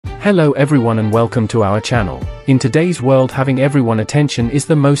Hello everyone and welcome to our channel. In today's world, having everyone's attention is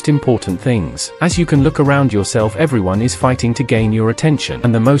the most important things. As you can look around yourself, everyone is fighting to gain your attention,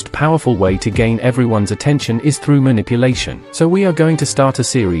 and the most powerful way to gain everyone's attention is through manipulation. So we are going to start a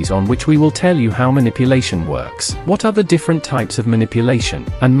series on which we will tell you how manipulation works, what are the different types of manipulation,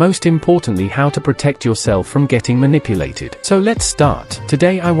 and most importantly how to protect yourself from getting manipulated. So let's start.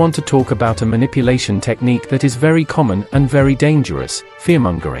 Today I want to talk about a manipulation technique that is very common and very dangerous: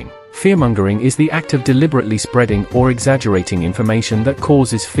 fearmongering. Fearmongering is the act of deliberately spreading or exaggerating information that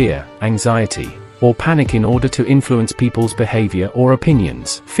causes fear, anxiety, or panic in order to influence people's behavior or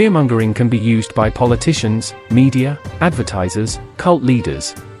opinions. Fearmongering can be used by politicians, media, advertisers, cult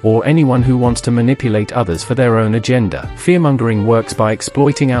leaders, or anyone who wants to manipulate others for their own agenda. Fearmongering works by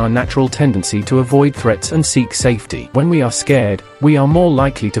exploiting our natural tendency to avoid threats and seek safety. When we are scared, we are more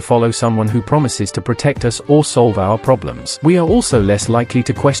likely to follow someone who promises to protect us or solve our problems. We are also less likely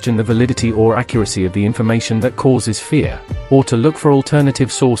to question the validity or accuracy of the information that causes fear, or to look for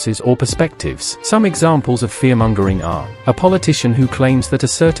alternative sources or perspectives. Some examples of fearmongering are: a politician who claims that a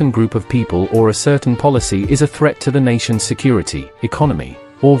certain group of people or a certain policy is a threat to the nation's security, economy,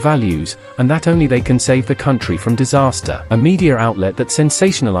 or values, and that only they can save the country from disaster. A media outlet that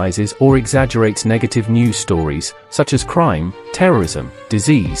sensationalizes or exaggerates negative news stories, such as crime, terrorism,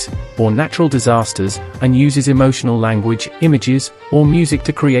 disease, or natural disasters, and uses emotional language, images, or music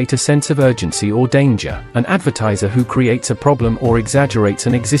to create a sense of urgency or danger. An advertiser who creates a problem or exaggerates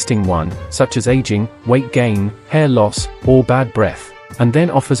an existing one, such as aging, weight gain, hair loss, or bad breath, and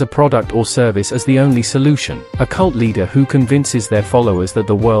then offers a product or service as the only solution. A cult leader who convinces their followers that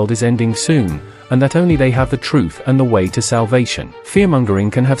the world is ending soon, and that only they have the truth and the way to salvation.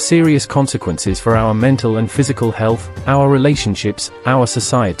 Fearmongering can have serious consequences for our mental and physical health, our relationships, our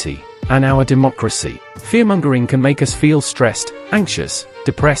society, and our democracy. Fearmongering can make us feel stressed, anxious,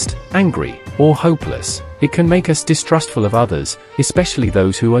 depressed, angry, or hopeless. It can make us distrustful of others, especially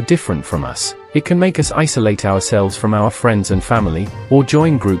those who are different from us. It can make us isolate ourselves from our friends and family, or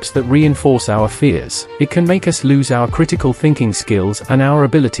join groups that reinforce our fears. It can make us lose our critical thinking skills and our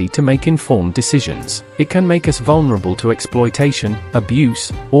ability to make informed decisions. It can make us vulnerable to exploitation,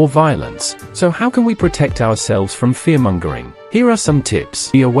 abuse, or violence. So how can we protect ourselves from fearmongering? Here are some tips.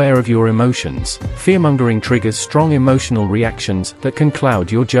 Be aware of your emotions. Fearmongering triggers strong emotional reactions that can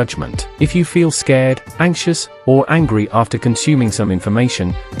cloud your judgment. If you feel scared, anxious, or angry after consuming some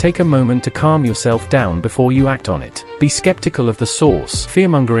information, take a moment to calm yourself down before you act on it. Be skeptical of the source.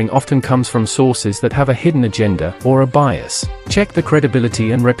 Fearmongering often comes from sources that have a hidden agenda or a bias. Check the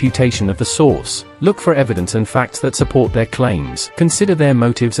credibility and reputation of the source. Look for evidence and facts that support their claims. Consider their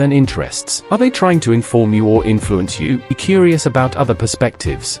motives and interests. Are they trying to inform you or influence you? Be curious about other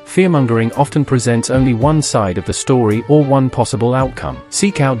perspectives. Fearmongering often presents only one side of the story or one possible outcome.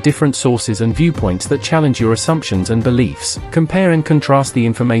 Seek out different sources and viewpoints that challenge your assumptions and beliefs. Compare and contrast the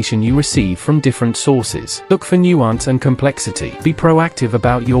information you receive from different sources. Look for nuance and complexity. Be proactive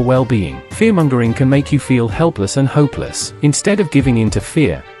about your well-being. Fearmongering can make you feel helpless and hopeless. Instead of giving in to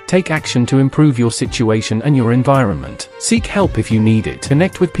fear, take action to improve your situation and your environment. Seek help if you need it.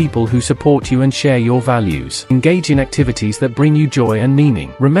 Connect with people who support you and share your values. Engage in activities that bring you joy and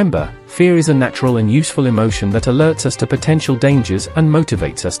meaning. Remember, fear is a natural and useful emotion that alerts us to potential dangers and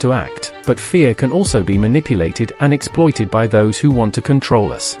motivates us to act. But fear can also be manipulated and exploited by those who want to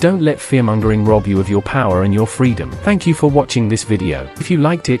control us. Don't let fearmongering rob you of your power and your freedom. Thank you for watching this video. If you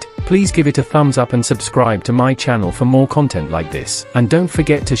liked it, please give it a thumbs up and subscribe to my channel for more content like this. And don't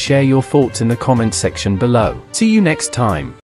forget to share your thoughts in the comment section below. See you next time.